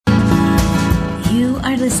You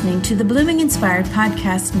are listening to the Blooming Inspired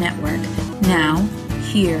Podcast Network. Now,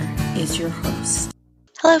 here is your host.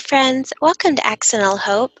 Hello, friends. Welcome to Accidental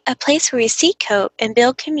Hope, a place where we seek hope and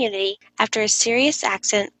build community after a serious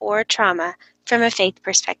accident or trauma from a faith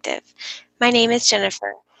perspective. My name is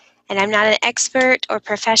Jennifer, and I'm not an expert or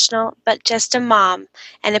professional, but just a mom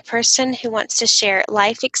and a person who wants to share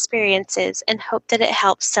life experiences and hope that it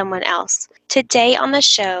helps someone else. Today on the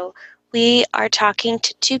show, we are talking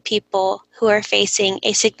to two people who are facing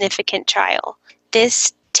a significant trial.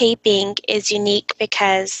 This taping is unique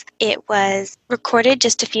because it was recorded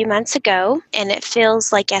just a few months ago, and it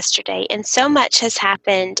feels like yesterday. And so much has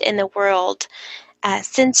happened in the world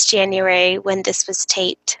since January when this was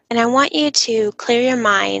taped. And I want you to clear your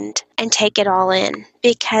mind and take it all in,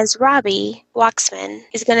 because Robby Wachsmann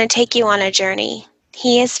is going to take you on a journey.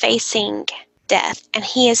 He is facing death, and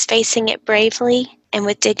he is facing it bravely and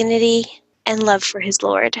with dignity and love for his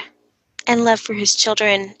Lord and love for his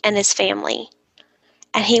children and his family.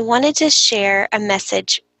 And he wanted to share a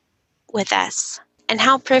message with us, and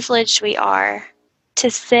how privileged we are to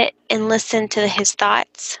sit and listen to his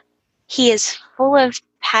thoughts. He is full of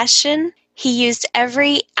passion. He used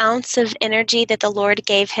every ounce of energy that the Lord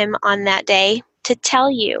gave him on that day to tell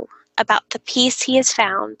you about the peace he has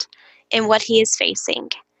found in what he is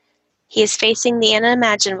facing. He is facing the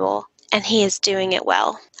unimaginable, and he is doing it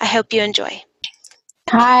well. I hope you enjoy.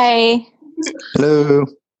 Hi. Hello.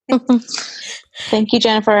 Thank you,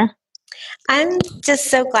 Jennifer. I'm just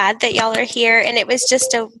so glad that y'all are here, and it was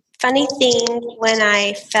just a funny thing when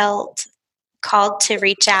I felt called to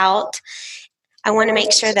reach out. I want to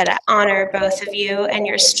make sure that I honor both of you and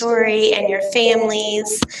your story and your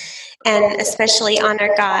families, and especially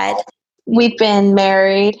honor God. We've been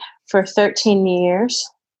married for 13 years,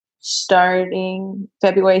 starting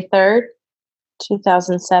February 3rd,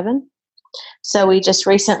 2007. So we just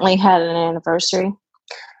recently had an anniversary.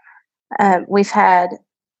 We've had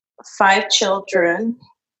 5 children,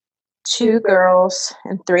 2 girls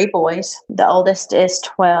and 3 boys. The oldest is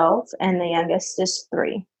 12 and the youngest is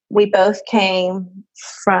 3. We both came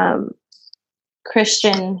from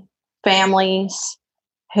Christian families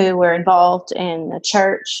who were involved in the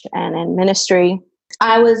church and in ministry.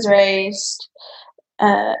 I was raised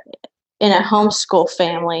in a homeschool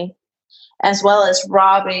family, as well as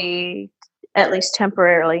Robbie, at least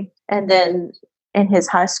temporarily. And then in his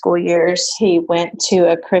high school years, he went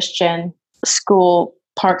to a Christian school,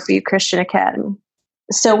 Parkview Christian Academy.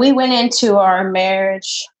 So we went into our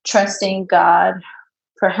marriage trusting God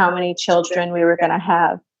for how many children we were going to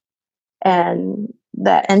have. And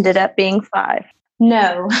that ended up being 5.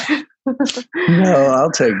 No. No,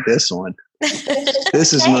 I'll take this one.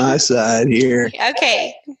 This is my side here.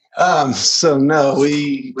 Okay. So no,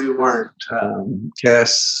 we weren't.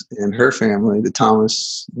 Cass and her family, the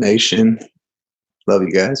Thomas Nation, love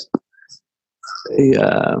you guys.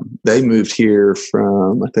 They moved here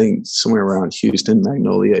from, I think, somewhere around Houston,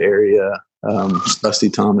 Magnolia area. Dusty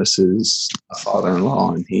Thomas is a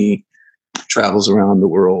father-in-law, and he travels around the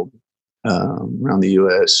world, around the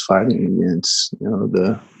U.S., fighting against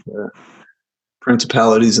the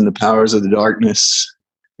principalities and the powers of the darkness,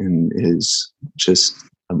 and is just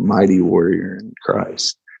a mighty warrior in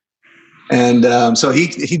Christ. And so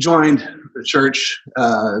he joined the church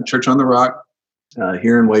on the Rock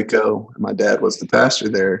here in Waco. My dad was the pastor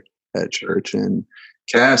there at church, and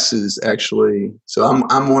Cass is actually, so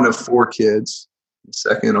I'm one of 4 kids, the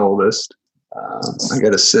second oldest. I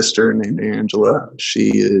got a sister named Angela. She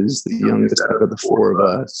is the youngest out of the 4 of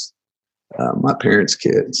us, my parents'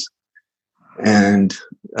 kids. And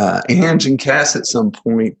Ange and Cass at some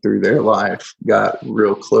point through their life got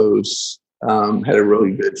real close, had a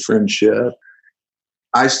really good friendship.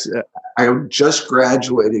 I just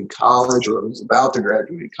graduated college, or I was about to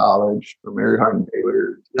graduate college from Mary Hardin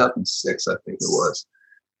Taylor, 2006, I think it was.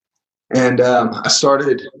 And I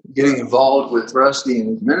started getting involved with Rusty and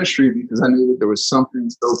his ministry because I knew that there was something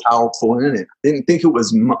so powerful in it. I didn't think it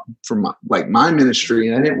was for my ministry,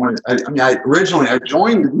 and I didn't want to. Originally I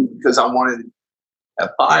joined because I wanted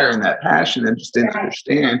that fire and that passion, and just didn't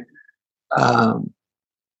understand, and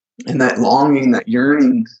that longing, that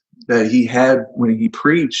yearning that he had when he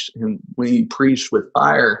preached, and when he preached with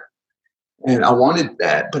fire. And I wanted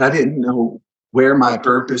that, but I didn't know where my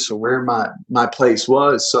purpose or where my place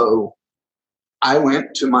was. So I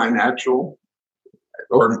went to my natural,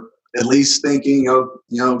 or at least thinking of,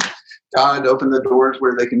 God, open the doors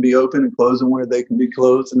where they can be open and close them where they can be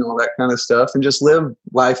closed, and all that kind of stuff, and just live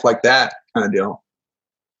life like that kind of deal.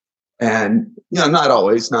 And, not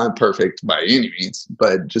always, not perfect by any means,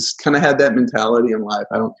 but just kind of had that mentality in life.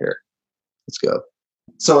 I don't care. Let's go.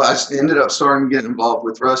 So I ended up starting to get involved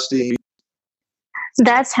with Rusty.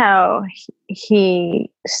 That's how he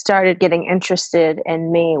started getting interested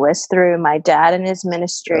in me, was through my dad and his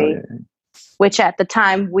ministry, which at the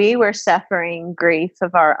time we were suffering grief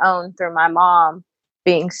of our own through my mom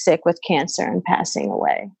being sick with cancer and passing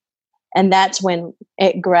away. And that's when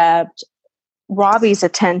it grabbed Robbie's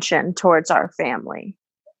attention towards our family.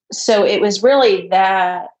 So it was really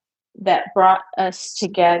that brought us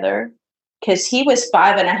together, because he was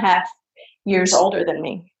 5.5 years older than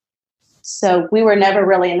me. So we were never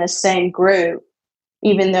really in the same group,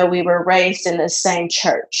 even though we were raised in the same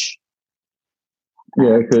church.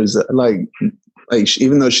 Yeah, because like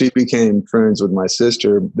even though she became friends with my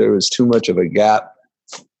sister, there was too much of a gap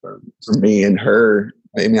for me and her.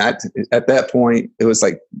 I mean, at that point, it was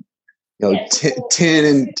like,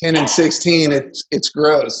 10 and 16. It's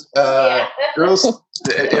gross. Girls,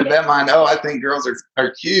 in that mind, I think girls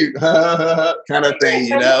are cute, kind of thing,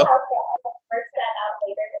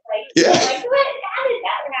 Yeah.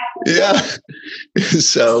 Yeah.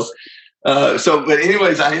 So, but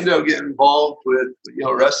anyways, I ended up getting involved with,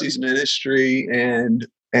 Rusty's ministry, and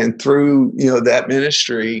through, that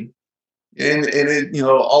ministry, and it,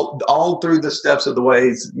 all through the steps of the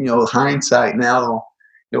ways, hindsight now,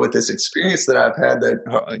 with this experience that I've had that,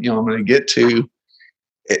 I'm going to get to,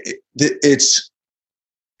 it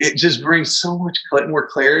just brings so much more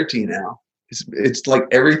clarity now. It's like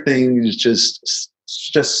everything is just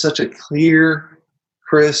such a clear,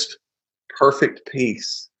 crisp, perfect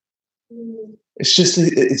peace.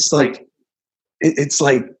 It's like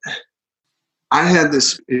I had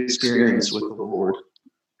this experience with the Lord,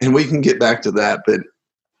 and we can get back to that, but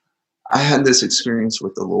I had this experience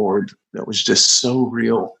with the Lord that was just so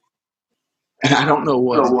real. And I don't know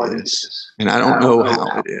what it is, and I don't know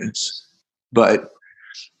how it is, but a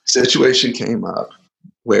situation came up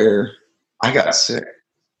where I got sick.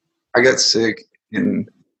 I got sick in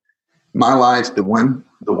my life, the one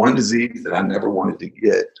disease that I never wanted to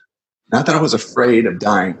get. Not that I was afraid of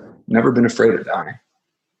dying. Never been afraid of dying.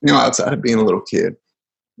 Outside of being a little kid,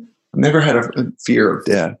 I've never had a fear of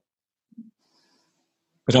death.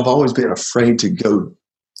 But I've always been afraid to go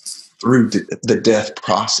through the death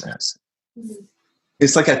process.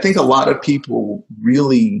 It's like I think a lot of people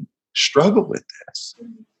really struggle with this.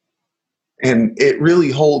 And it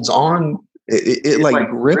really holds on. It like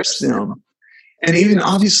grips them. And even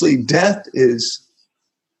obviously death is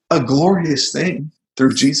a glorious thing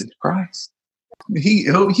through Jesus Christ. He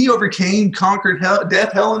overcame, conquered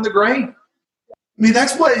death, hell, and the grave. I mean,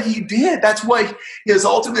 that's what he did. That's what his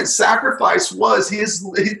ultimate sacrifice was.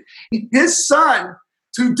 His son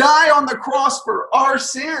to die on the cross for our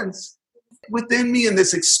sins. Within me in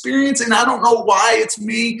this experience, and I don't know why it's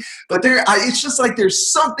me, but it's just like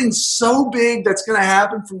there's something so big that's going to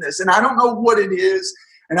happen from this, and I don't know what it is,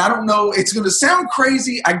 and I don't know. It's going to sound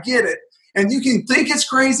crazy. I get it, and you can think it's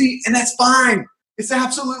crazy, and that's fine. It's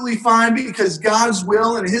absolutely fine, because God's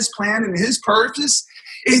will and His plan and His purpose,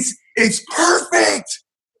 it's perfect.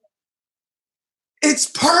 It's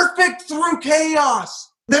perfect through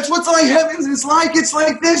chaos. That's what like heaven is like. It's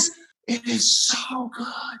like this. It is so good.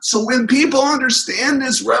 So when people understand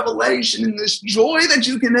this revelation and this joy that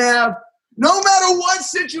you can have, no matter what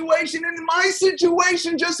situation, and my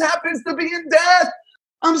situation just happens to be in death,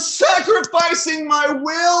 I'm sacrificing my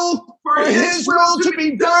will for His will to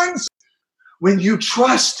be done. When you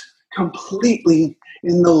trust completely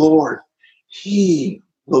in the Lord, He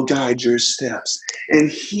will guide your steps, and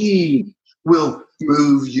He will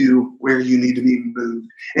move you where you need to be moved.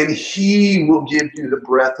 And He will give you the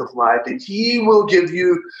breath of life. And He will give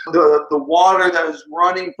you the water that is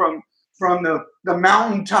running from the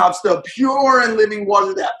mountaintops, the pure and living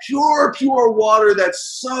water, that pure water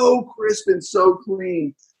that's so crisp and so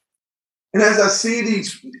clean. And as I see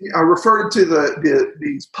these, I referred to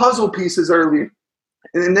these puzzle pieces earlier.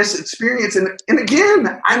 And in this experience, and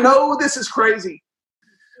again, I know this is crazy.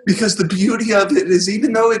 Because the beauty of it is,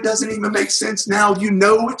 even though it doesn't even make sense now,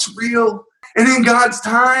 it's real. And in God's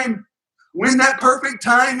time, when that perfect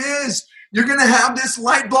time is, you're going to have this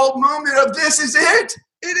light bulb moment of this is it.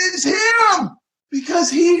 It is Him. Because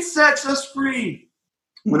He sets us free.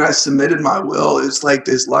 When I submitted my will, it's like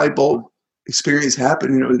this light bulb experience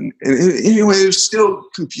happened. And anyway, it was still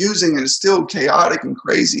confusing and it's still chaotic and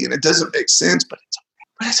crazy and it doesn't make sense, but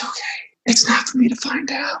it's okay. It's not for me to find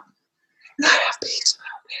out. And I have peace.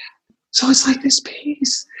 So it's like this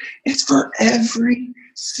peace. It's for every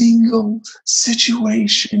single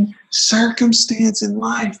situation, circumstance in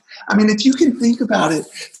life. I mean, if you can think about it,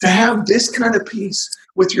 to have this kind of peace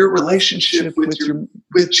with your relationship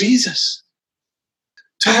with Jesus,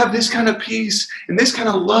 to have this kind of peace and this kind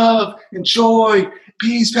of love and joy,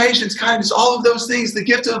 peace, patience, kindness, all of those things, the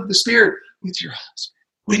gift of the Spirit, with your husband,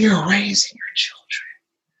 when you're raising your children,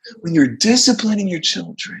 when you're disciplining your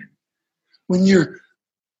children, when you're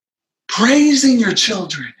praising your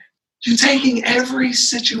children, you're taking every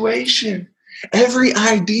situation, every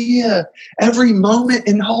idea, every moment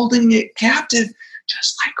and holding it captive,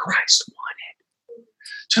 just like Christ wanted.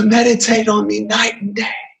 To meditate on me night and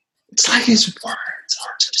day. It's like his words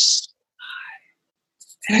are just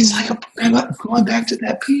and it's like I'm going back to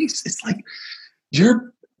that piece. It's like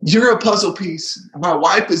you're a puzzle piece. My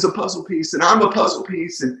wife is a puzzle piece, and I'm a puzzle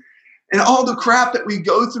piece, and all the crap that we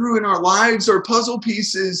go through in our lives are puzzle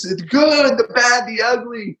pieces. The good, the bad, the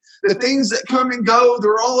ugly, the things that come and go,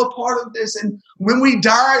 they're all a part of this. And when we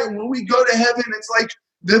die and when we go to heaven, it's like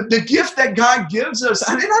the gift that God gives us.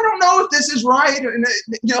 I mean, I don't know if this is right. And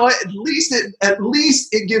at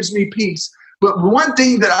least it gives me peace. But one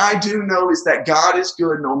thing that I do know is that God is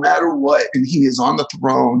good no matter what, and he is on the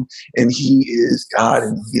throne, and he is God,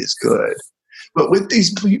 and he is good. But with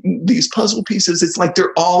these puzzle pieces, it's like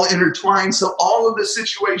they're all intertwined. So all of the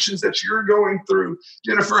situations that you're going through,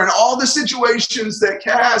 Jennifer, and all the situations that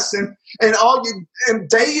Cass and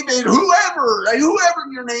David, whoever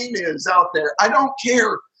your name is out there, I don't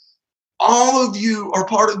care. All of you are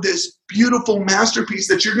part of this beautiful masterpiece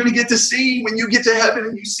that you're going to get to see when you get to heaven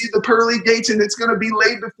and you see the pearly gates and it's going to be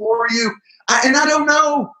laid before you. I don't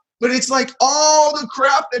know. But it's like all the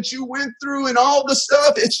crap that you went through and all the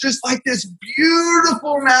stuff, it's just like this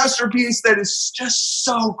beautiful masterpiece that is just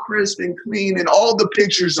so crisp and clean. And all the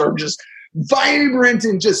pictures are just vibrant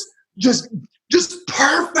and just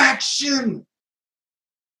perfection.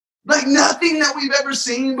 Like nothing that we've ever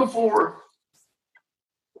seen before.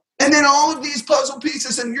 And then all of these puzzle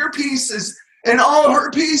pieces and your pieces and all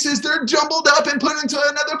her pieces, they're jumbled up and put into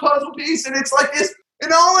another puzzle piece. And it's like this.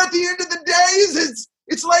 And all at the end of the day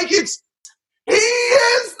it's like he is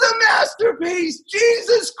the masterpiece,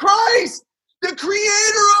 Jesus Christ, the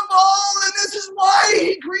creator of all. And this is why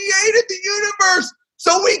he created the universe,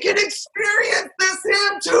 so we can experience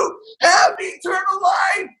him to have eternal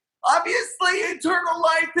life. Obviously, eternal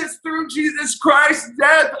life is through Jesus Christ's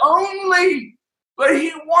death only. But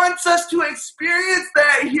he wants us to experience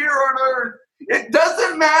that here on earth. It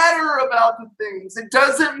doesn't matter about the things. It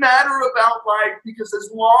doesn't matter about life, because as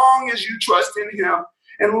long as you trust in him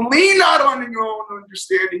and lean not on your own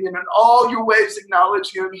understanding, and in all your ways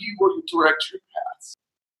acknowledge him, he will direct your paths.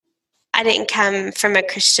 I didn't come from a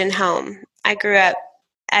Christian home. I grew up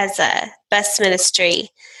as a bus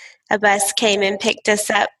ministry. A bus came and picked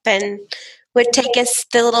us up and would take us,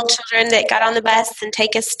 the little children that got on the bus, and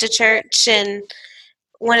take us to church. And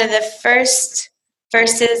one of the first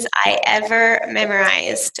verses I ever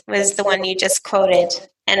memorized was the one you just quoted,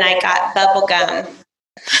 and I got bubble gum.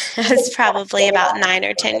 I was probably about 9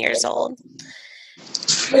 or 10 years old.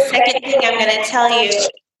 The second thing I'm going to tell you,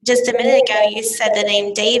 just a minute ago, you said the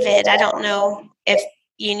name David. I don't know if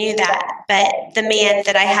you knew that, but the man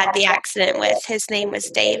that I had the accident with, his name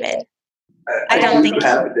was David. I don't think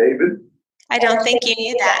you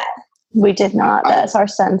knew that. We did not. That's our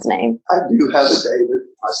son's name. I do have a David.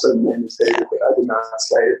 My son's name is David, but I did not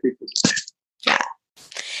say it because. Yeah.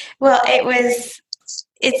 Well,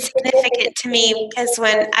 it's significant to me because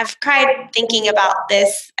when I've cried thinking about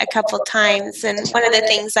this a couple times, and one of the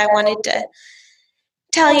things I wanted to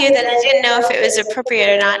tell you that I didn't know if it was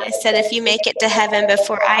appropriate or not, I said, if you make it to heaven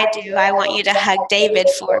before I do, I want you to hug David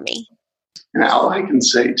for me. And all I can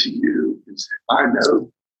say to you is I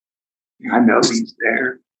know he's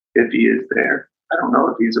there, if he is there. I don't know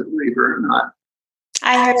if he's a believer or not.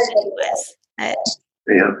 I heard that he was.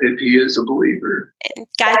 Yeah, if he is a believer.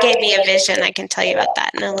 God gave me a vision. I can tell you about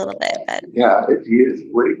that in a little bit. But yeah, if he is a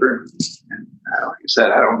believer, and like I said,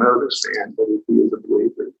 I don't know this man, but if he is a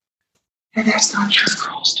believer, and that's not your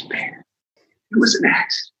cross to bear. It was an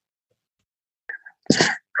accident.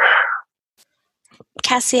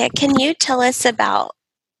 Cassia, can you tell us about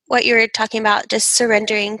what you were talking about, just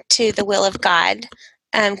surrendering to the will of God,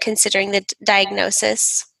 considering the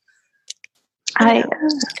diagnosis? Go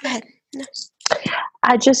ahead. No.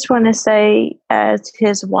 I just want to say, as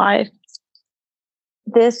his wife,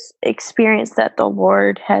 this experience that the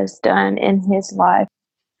Lord has done in his life,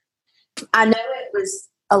 I know it was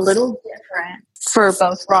a little different for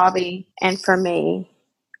both Robbie and for me,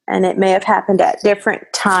 and it may have happened at different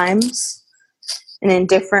times and in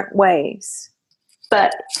different ways.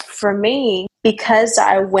 But for me, because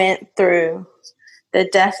I went through the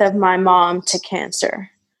death of my mom to cancer,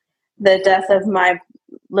 the death of my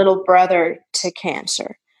little brother to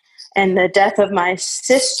cancer, and the death of my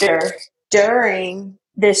sister during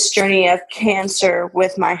this journey of cancer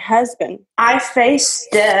with my husband, I faced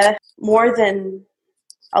death more than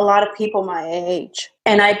a lot of people my age.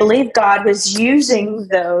 And I believe God was using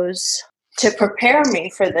those to prepare me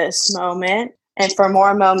for this moment and for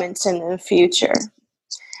more moments in the future.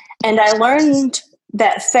 And I learned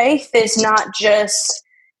that faith is not just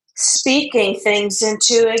speaking things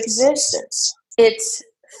into existence. It's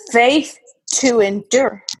faith to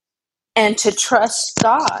endure and to trust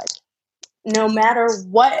God, no matter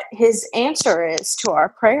what his answer is to our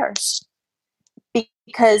prayers.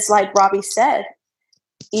 Because like Robbie said,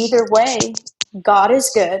 either way, God is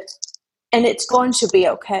good and it's going to be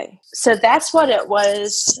okay. So that's what it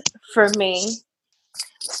was for me.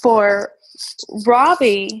 For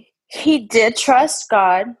Robbie, he did trust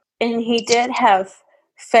God and he did have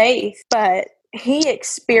faith, but he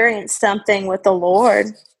experienced something with the Lord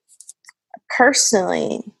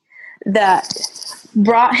personally that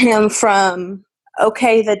brought him from,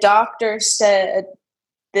 okay, the doctor said,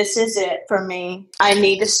 this is it for me. I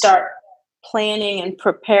need to start planning and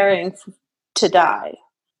preparing to die.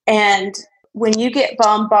 And when you get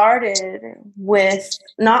bombarded with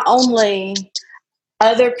not only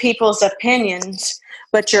other people's opinions,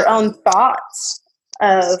 but your own thoughts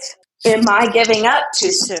of, am I giving up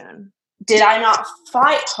too soon? Did I not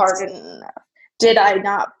fight hard enough? Did I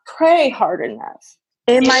not pray hard enough?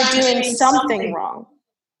 Am I doing something wrong?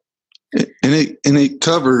 And it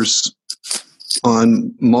covers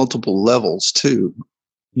on multiple levels too.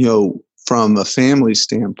 From a family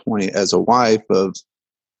standpoint, as a wife, of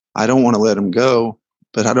I don't want to let him go,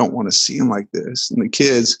 but I don't want to see him like this. And the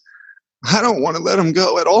kids, I don't want to let him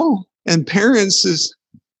go at all. And parents is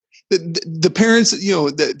the parents,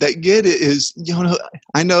 that get it is,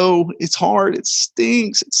 I know it's hard. It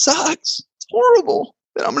stinks. It sucks. It's horrible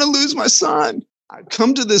that I'm going to lose my son. I've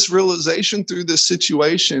come to this realization through this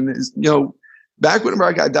situation is, back whenever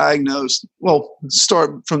I got diagnosed, well,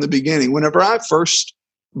 start from the beginning.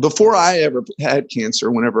 Before I ever had cancer,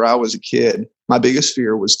 whenever I was a kid, my biggest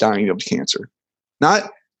fear was dying of cancer. Not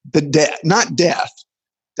death,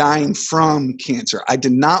 dying from cancer. I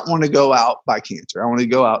did not want to go out by cancer. I wanted to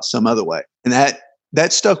go out some other way. And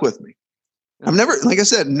that stuck with me. I've never, like I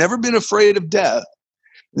said, never been afraid of death.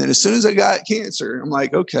 And then as soon as I got cancer, I'm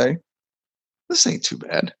like, okay, this ain't too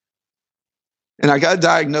bad. And I got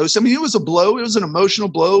diagnosed. I mean, it was a blow. It was an emotional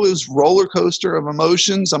blow. It was a roller coaster of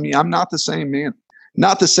emotions. I mean, I'm not the same man.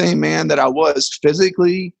 Not the same man that I was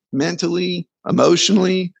physically, mentally,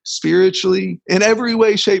 emotionally, spiritually, in every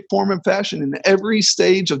way, shape, form, and fashion. And every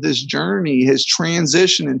stage of this journey has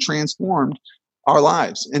transitioned and transformed our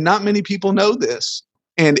lives. And not many people know this.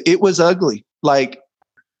 And it was ugly. Like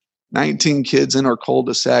 19 kids in our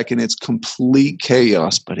cul-de-sac, and it's complete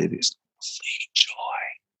chaos, but it is complete joy.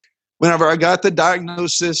 Whenever I got the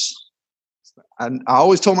diagnosis, I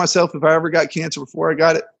always told myself if I ever got cancer before I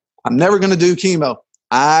got it, I'm never going to do chemo.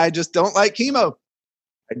 I just don't like chemo.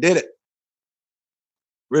 I did it.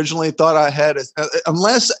 Originally thought I had,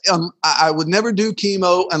 I would never do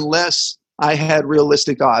chemo unless I had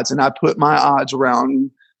realistic odds. And I put my odds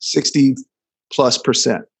around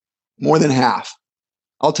 60+%, more than half.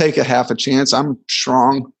 I'll take a half a chance. I'm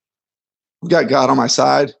strong. We've got God on my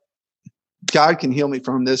side. God can heal me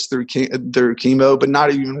from this through chemo, but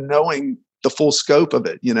not even knowing the full scope of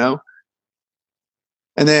it,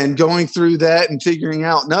 And then going through that and figuring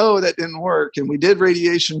out, no, that didn't work. And we did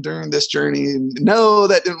radiation during this journey, and no,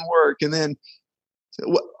 that didn't work. And then,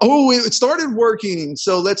 it started working.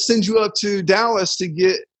 So let's send you up to Dallas to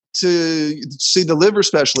get to see the liver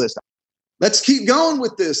specialist. Let's keep going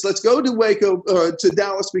with this. Let's go to Waco, to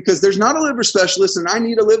Dallas, because there's not a liver specialist, and I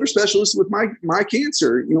need a liver specialist with my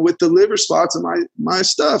cancer, with the liver spots and my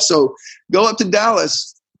stuff. So go up to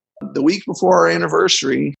Dallas the week before our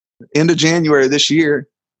anniversary, end of January this year.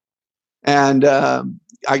 And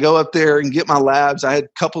I go up there and get my labs. I had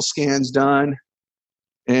a couple scans done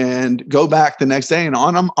and go back the next day. And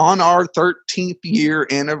on our 13th year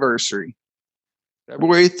anniversary,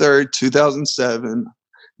 February 3rd, 2007,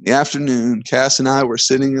 in the afternoon, Cass and I were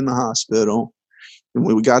sitting in the hospital, and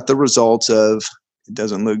we got the results of, it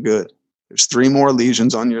doesn't look good. There's 3 more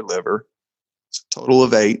lesions on your liver. It's a total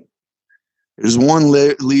of 8. There's one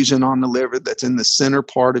lesion on the liver that's in the center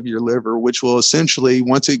part of your liver, which will essentially,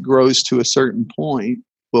 once it grows to a certain point,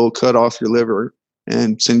 will cut off your liver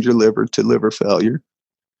and send your liver to liver failure.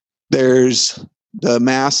 There's the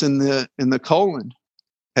mass in the colon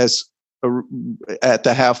at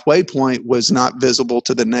the halfway point was not visible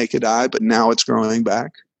to the naked eye, but now it's growing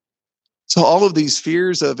back. So all of these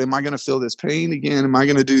fears of, am I going to feel this pain again? Am I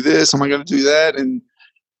going to do this? Am I going to do that? And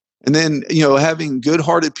then, having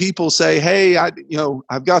good-hearted people say, hey,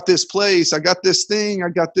 I've got this place, I got this thing, I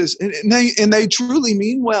got this. And they truly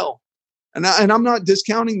mean well. And I'm not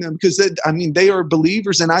discounting them because they are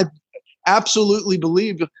believers, and I absolutely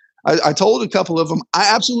believe. I told a couple of them, I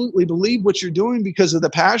absolutely believe what you're doing because of the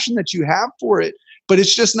passion that you have for it, but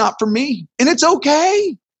it's just not for me, and it's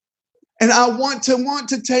okay. And I want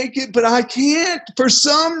to take it, but I can't. For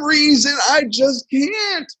some reason, I just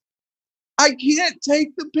can't. I can't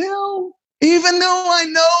take the pill. Even though I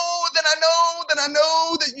know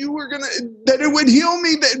that you were that it would heal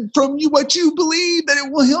me, that from you, what you believe, that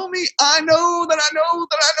it will heal me. I know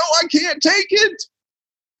I can't take it.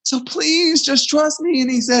 So please just trust me. And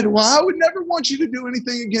he said, well, I would never want you to do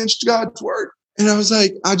anything against God's word. And I was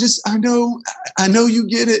like, I know you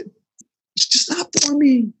get it. It's just not for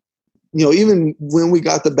me. Even when we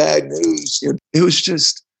got the bad news, it was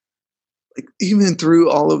just, like, even through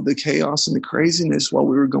all of the chaos and the craziness while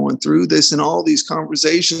we were going through this and all these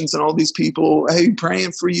conversations and all these people, hey,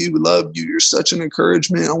 praying for you, we love you, you're such an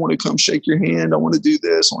encouragement, I want to come shake your hand, I want to do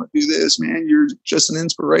this, man, you're just an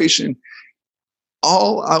inspiration.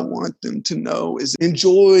 All I want them to know is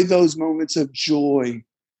enjoy those moments of joy,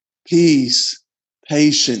 peace,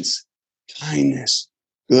 patience, kindness,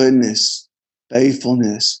 goodness,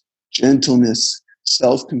 faithfulness, gentleness,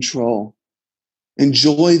 self-control.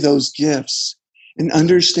 Enjoy those gifts and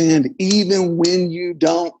understand, even when you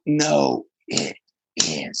don't know, it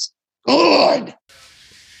is good.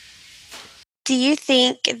 Do you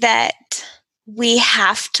think that we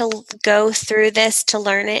have to go through this to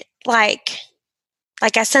learn it? Like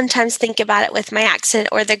I sometimes think about it with my accident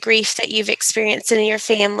or the grief that you've experienced in your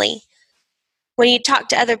family. When you talk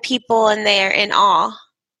to other people and they're in awe,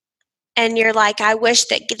 and you're like, I wish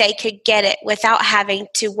that they could get it without having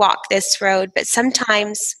to walk this road. But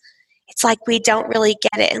sometimes it's like we don't really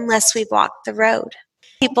get it unless we walk the road.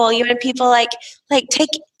 People like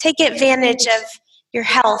take advantage of your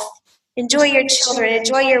health. Enjoy your children.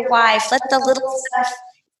 Enjoy your wife. Let the little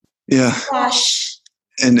stuff wash.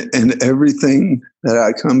 And everything that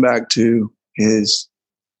I come back to is,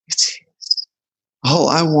 it's all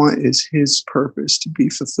I want is his purpose to be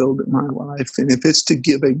fulfilled in my life. And if it's to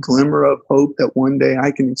give a glimmer of hope that one day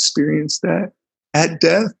I can experience that at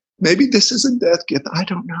death, maybe this is a death gift. I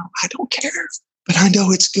don't know. I don't care. But I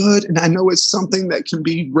know it's good. And I know it's something that can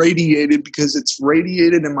be radiated because it's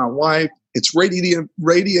radiated in my wife. It's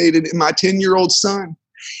radiated in my 10-year-old son.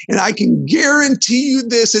 And I can guarantee you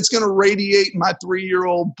this, it's going to radiate my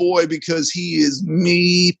 3-year-old boy because he is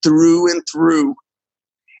me through and through.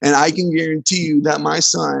 And I can guarantee you that my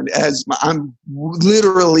son, I'm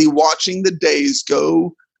literally watching the days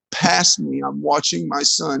go past me, I'm watching my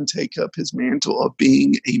son take up his mantle of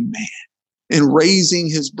being a man and raising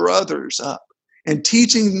his brothers up and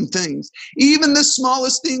teaching them things, even the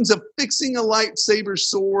smallest things of fixing a lightsaber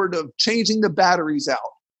sword, of changing the batteries out.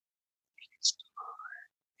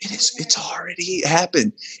 It's already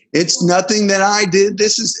happened. It's nothing that I did.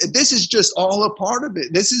 This is just all a part of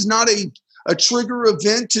it. This is not a trigger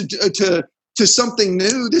event to something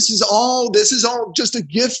new. This is all just a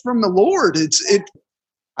gift from the Lord.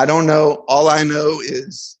 I don't know. All I know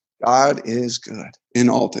is God is good in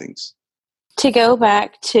all things. To go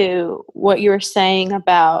back to what you were saying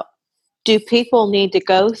about, do people need to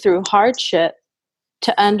go through hardship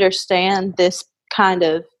to understand this kind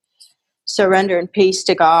of surrender and peace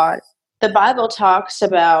to God? The Bible talks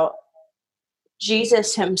about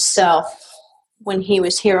Jesus himself when he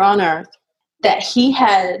was here on earth, that he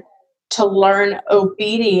had to learn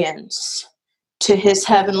obedience to his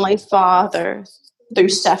heavenly Father through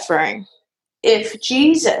suffering. If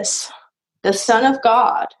Jesus, the Son of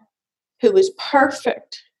God, who was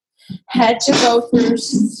perfect, had to go through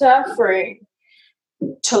suffering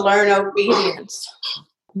to learn obedience,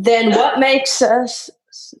 then what makes us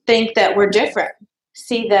think that we're different?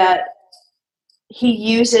 See that he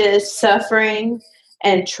uses suffering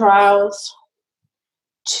and trials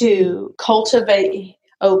to cultivate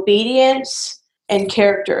obedience and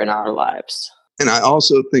character in our lives. And I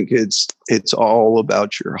also think it's all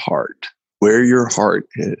about your heart, where your heart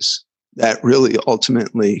is. That really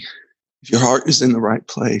ultimately, if your heart is in the right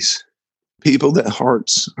place, people that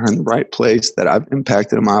hearts are in the right place that I've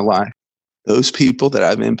impacted in my life, those people that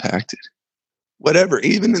I've impacted, whatever,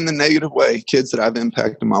 even in the negative way, kids that I've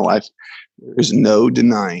impacted in my life, there is no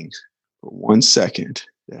denying for 1 second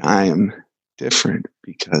that I am different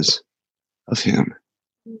because of him.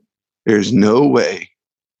 There's no way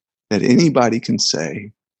that anybody can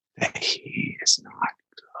say that he is not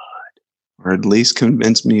good, or at least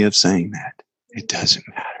convince me of saying that. It doesn't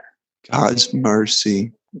matter. God's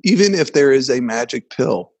mercy, even if there is a magic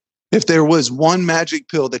pill, if there was one magic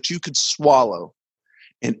pill that you could swallow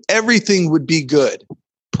and everything would be good,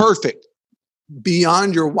 perfect,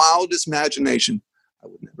 beyond your wildest imagination, I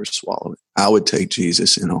would never swallow it. I would take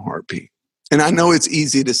Jesus in a heartbeat. And I know it's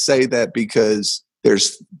easy to say that because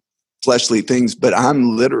there's fleshly things, but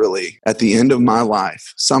I'm literally at the end of my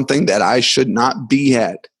life, something that I should not be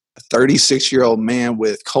at. A 36-year-old man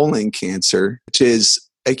with colon cancer, which is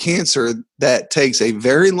a cancer that takes a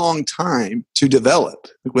very long time to develop.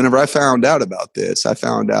 Whenever I found out about this, I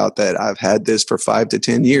found out that I've had this for 5 to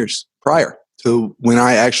 10 years prior to when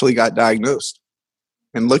I actually got diagnosed.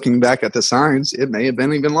 And looking back at the signs, it may have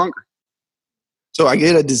been even longer. So I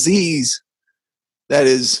get a disease that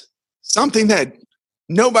is something that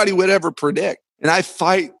nobody would ever predict. And I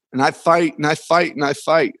fight and I fight and I fight and I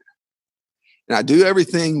fight. And I do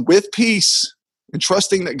everything with peace and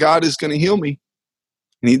trusting that God is going to heal me.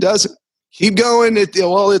 And he doesn't. Keep going.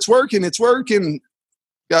 It's working. It's working.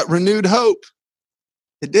 Got renewed hope.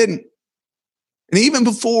 It didn't. And even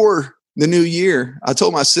before the new year, I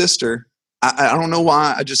told my sister, I don't know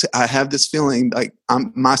why. I have this feeling like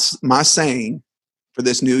my saying for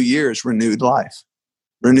this new year is renewed life.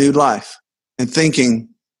 Renewed life. And thinking,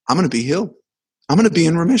 I'm going to be healed. I'm going to be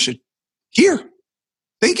in remission. Here.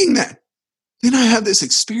 Thinking that. Then I have this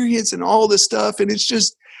experience and all this stuff. And it's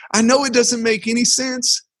just, I know it doesn't make any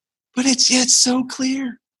sense, but it's yet so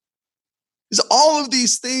clear. Because all of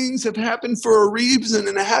these things have happened for a reason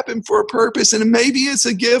and it happened for a purpose. And maybe it's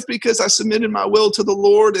a gift because I submitted my will to the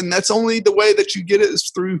Lord. And that's only the way that you get it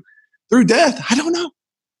is through death. I don't know.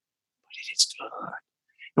 But it is good.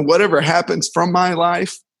 And whatever happens from my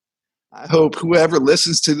life, I hope whoever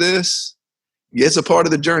listens to this gets a part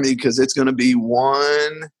of the journey because it's going to be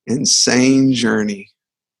one insane journey.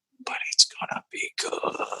 But it's going to be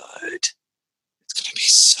good. It's going to be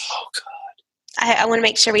so good. I want to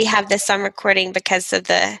make sure we have this on recording because of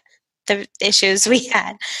the issues we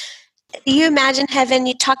had. Do you imagine heaven?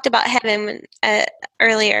 You talked about heaven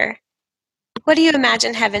earlier. What do you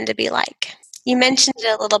imagine heaven to be like? You mentioned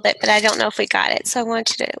it a little bit, but I don't know if we got it. So I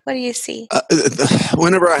want you to, what do you see?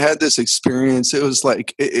 Whenever I had this experience, it was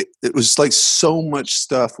like, it was like so much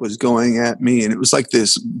stuff was going at me. And it was like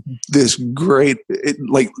this great,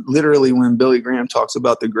 like literally when Billy Graham talks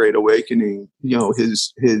about the Great Awakening,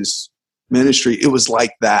 his ministry, it was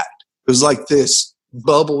like that. It was like this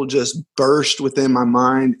bubble just burst within my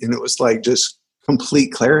mind. And it was like just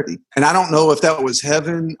complete clarity. And I don't know if that was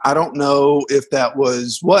heaven. I don't know if that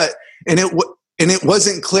was what. And it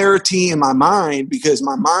wasn't clarity in my mind because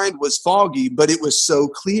my mind was foggy, but it was so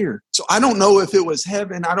clear. So I don't know if it was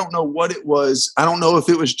heaven. I don't know what it was. I don't know if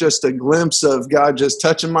it was just a glimpse of God just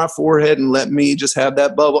touching my forehead and let me just have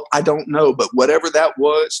that bubble. I don't know. But whatever that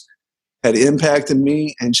was had impacted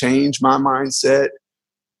me and changed my mindset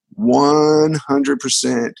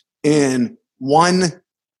 100% in one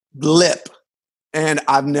blip. And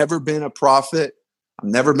I've never been a prophet. I've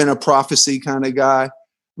never been a prophecy kind of guy.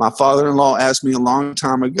 My father-in-law asked me a long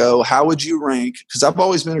time ago, how would you rank? Because I've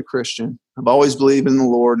always been a Christian. I've always believed in the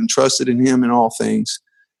Lord and trusted in him in all things.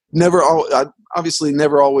 I obviously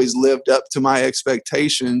never always lived up to my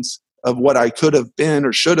expectations of what I could have been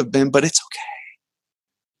or should have been, but it's okay.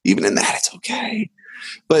 Even in that, it's okay.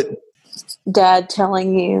 But Dad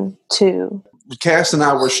telling you to. Cass and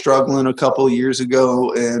I were struggling a couple of years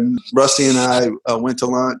ago, and Rusty and I went to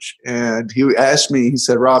lunch, and he asked me, he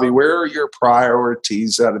said, Robbie, where are your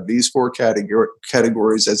priorities out of these 4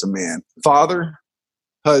 categories as a man? Father,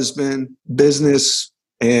 husband, business,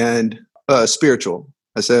 and spiritual.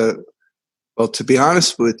 I said, well, to be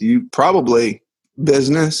honest with you, probably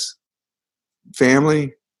business,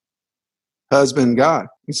 family, husband, God.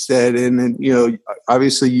 He said, and then,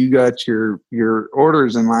 obviously you got your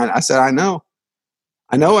orders in line. I said, I know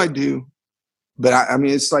I do. But I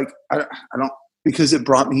mean, it's like, I don't, because it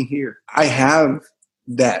brought me here. I have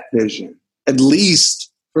that vision, at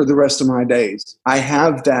least for the rest of my days. I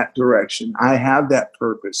have that direction. I have that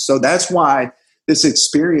purpose. So that's why this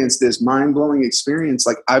experience, this mind-blowing experience,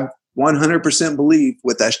 like I 100% believe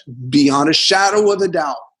with that beyond a shadow of a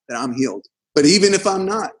doubt that I'm healed. But even if I'm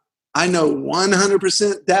not, I know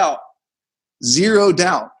 100% doubt, 0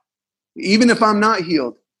 doubt. Even if I'm not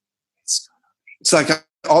healed, it's like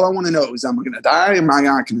all I want to know is, am I going to die? Am I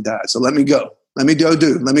not going to die? So let me go. Let me go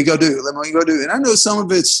do. And I know some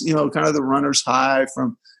of it's, kind of the runner's high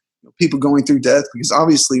from people going through death, because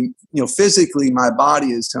obviously, physically my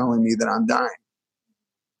body is telling me that I'm dying.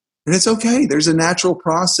 And it's okay. There's a natural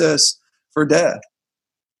process for death.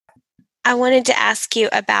 I wanted to ask you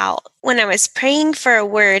about when I was praying for a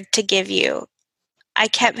word to give you, I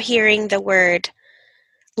kept hearing the word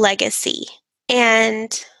legacy.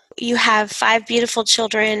 And you have 5 beautiful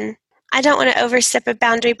children. I don't want to overstep a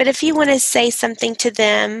boundary, but if you want to say something to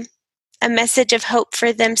them, a message of hope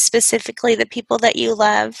for them, specifically the people that you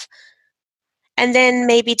love, and then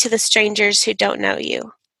maybe to the strangers who don't know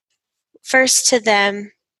you. First to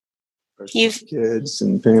them, you've kids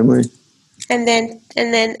and family, and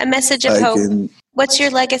then a message of hope. What's your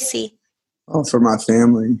legacy? Oh, for my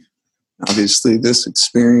family, obviously this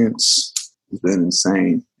experience has been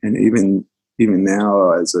insane, and even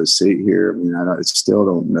now, as I sit here, I mean, I still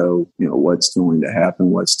don't know, what's going to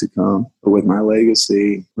happen, what's to come. But with my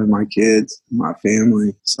legacy, with my kids, my family,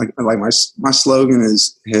 it's like my slogan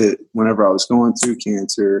is hit whenever I was going through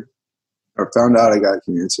cancer, or found out I got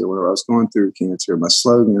cancer. Whenever I was going through cancer, my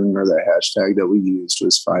slogan or that hashtag that we used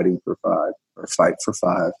was fighting for five, or fight for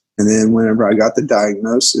five. And then whenever I got the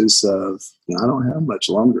diagnosis of, I don't have much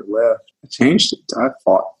longer left, I changed it. I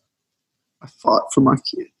fought for my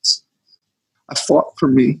kids. I fought for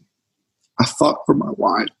me. I fought for my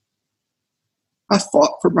wife. I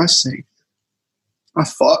fought for my Savior. I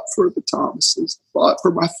fought for the Thomases. I fought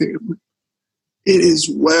for my family. It is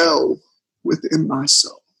well within my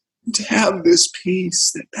soul to have this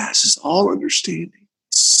peace that passes all understanding.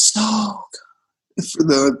 So good. And for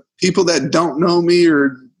the people that don't know me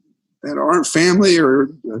or that aren't family or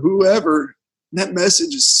whoever, that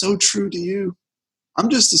message is so true to you. I'm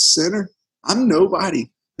just a sinner. I'm nobody.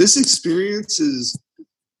 This experience it's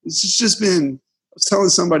just been, I was telling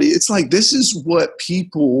somebody, it's like this is what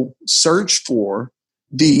people search for.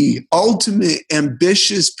 The ultimate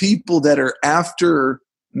ambitious people that are after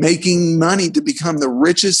making money to become the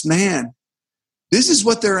richest man. This is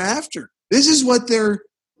what they're after. This is what they're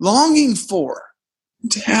longing for.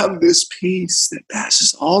 To have this peace that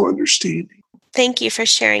passes all understanding. Thank you for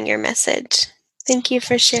sharing your message. Thank you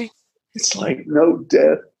for sharing. It's like no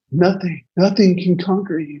death, nothing can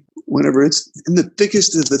conquer you. Whenever it's in the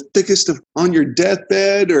thickest of on your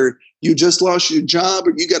deathbed, or you just lost your job,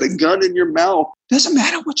 or you got a gun in your mouth, doesn't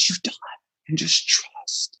matter what you've done, and just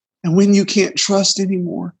trust. And when you can't trust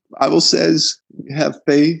anymore, the Bible says, have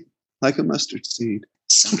faith like a mustard seed.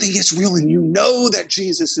 Something gets real, and you know that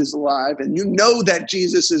Jesus is alive, and you know that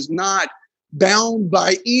Jesus is not bound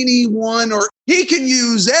by anyone, or he can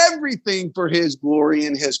use everything for his glory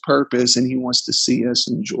and his purpose, and he wants to see us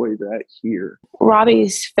enjoy that here.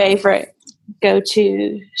 Robbie's favorite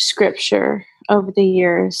go-to scripture over the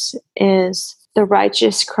years is the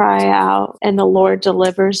righteous cry out and the Lord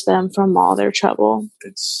delivers them from all their trouble.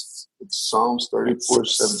 It's Psalms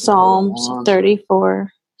 34:17. Psalms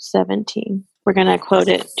 34:17. We're going to quote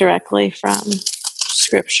it directly from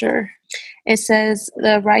scripture. It says,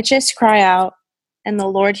 the righteous cry out, and the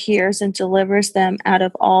Lord hears and delivers them out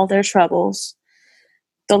of all their troubles.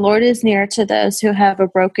 The Lord is near to those who have a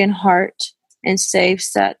broken heart and saves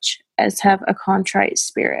such as have a contrite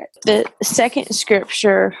spirit. The second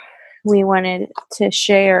scripture we wanted to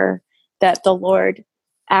share that the Lord,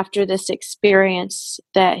 after this experience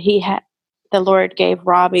that he had, the Lord gave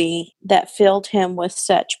Robbie that filled him with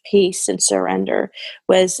such peace and surrender,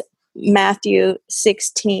 was Matthew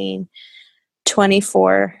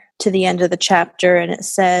 16:24 to the end of the chapter. And it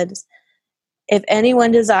says, if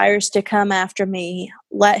anyone desires to come after me,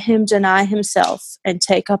 let him deny himself and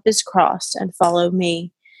take up his cross and follow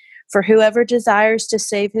me. For whoever desires to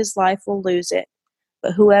save his life will lose it,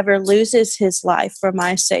 but whoever loses his life for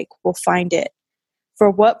my sake will find it. For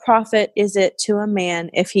what profit is it to a man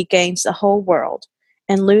if he gains the whole world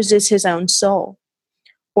and loses his own soul?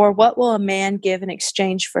 Or what will a man give in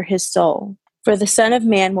exchange for his soul? For the Son of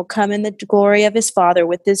Man will come in the glory of his Father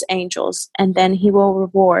with his angels, and then he will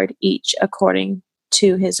reward each according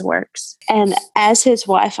to his works. And as his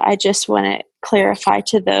wife, I just want to clarify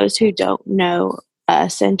to those who don't know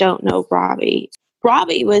us and don't know Robbie.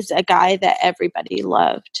 Robbie was a guy that everybody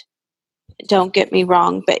loved. Don't get me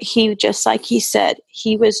wrong, but he, just like he said,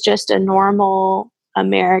 he was just a normal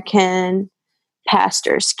American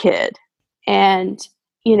pastor's kid. And,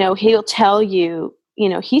 he'll tell you,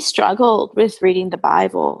 he struggled with reading the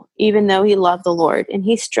Bible, even though he loved the Lord. And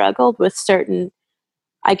he struggled with certain,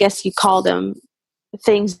 I guess you call them,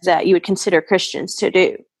 things that you would consider Christians to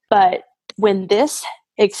do. But when this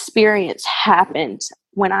experience happened,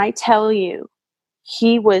 when I tell you,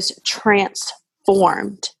 he was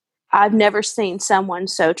transformed. I've never seen someone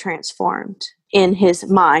so transformed in his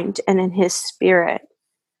mind and in his spirit.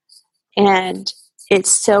 And it's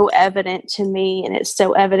so evident to me, and it's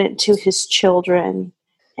so evident to his children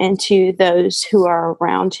and to those who are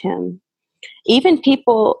around him. Even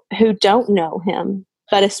people who don't know him,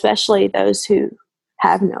 but especially those who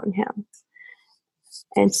have known him.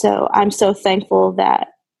 And so I'm so thankful that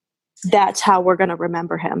that's how we're going to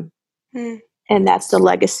remember him. And that's the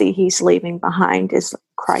legacy he's leaving behind, is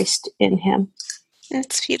Christ in him.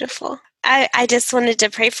 That's beautiful. I just wanted to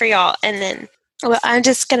pray for y'all, and then I'm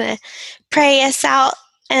just going to pray us out,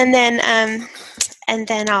 and then and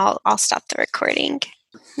then I'll stop the recording.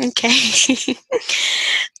 Okay.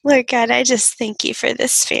 Lord God, I just thank you for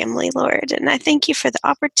this family, Lord. And I thank you for the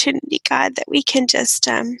opportunity, God, that we can just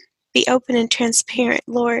be open and transparent,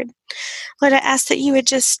 Lord. Lord, I ask that you would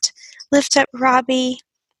just lift up Robbie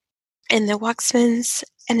and the Wachsmanns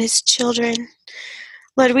and his children.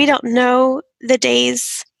 Lord, we don't know the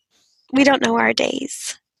days. We don't know our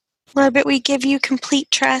days. Lord, but we give you complete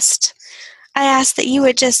trust. I ask that you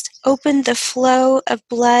would just open the flow of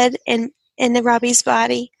blood in the Robbie's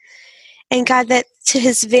body. And God, that to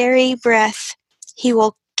his very breath, he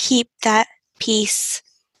will keep that peace.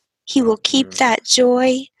 He will keep that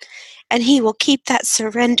joy. And he will keep that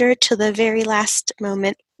surrender to the very last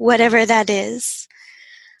moment, whatever that is.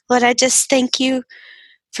 Lord, I just thank you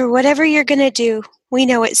for whatever you're going to do. We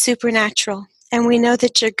know it's supernatural. And we know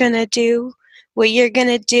that you're going to do what you're going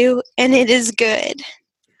to do, and it is good.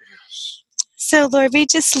 So, Lord, we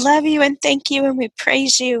just love you and thank you, and we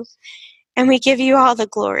praise you, and we give you all the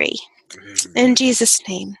glory. In Jesus'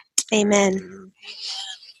 name, amen.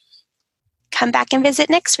 Come back and visit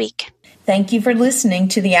next week. Thank you for listening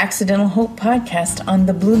to the Accidental Hope podcast on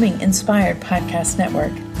the Blooming Inspired Podcast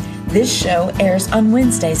Network. This show airs on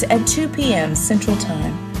Wednesdays at 2 p.m. Central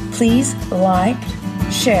Time. Please like,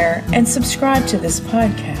 share, and subscribe to this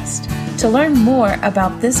podcast. To learn more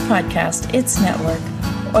about this podcast, its network,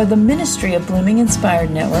 or the ministry of Blooming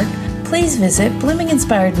Inspired Network, please visit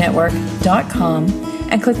bloominginspirednetwork.com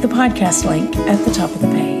and click the podcast link at the top of the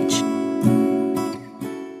page.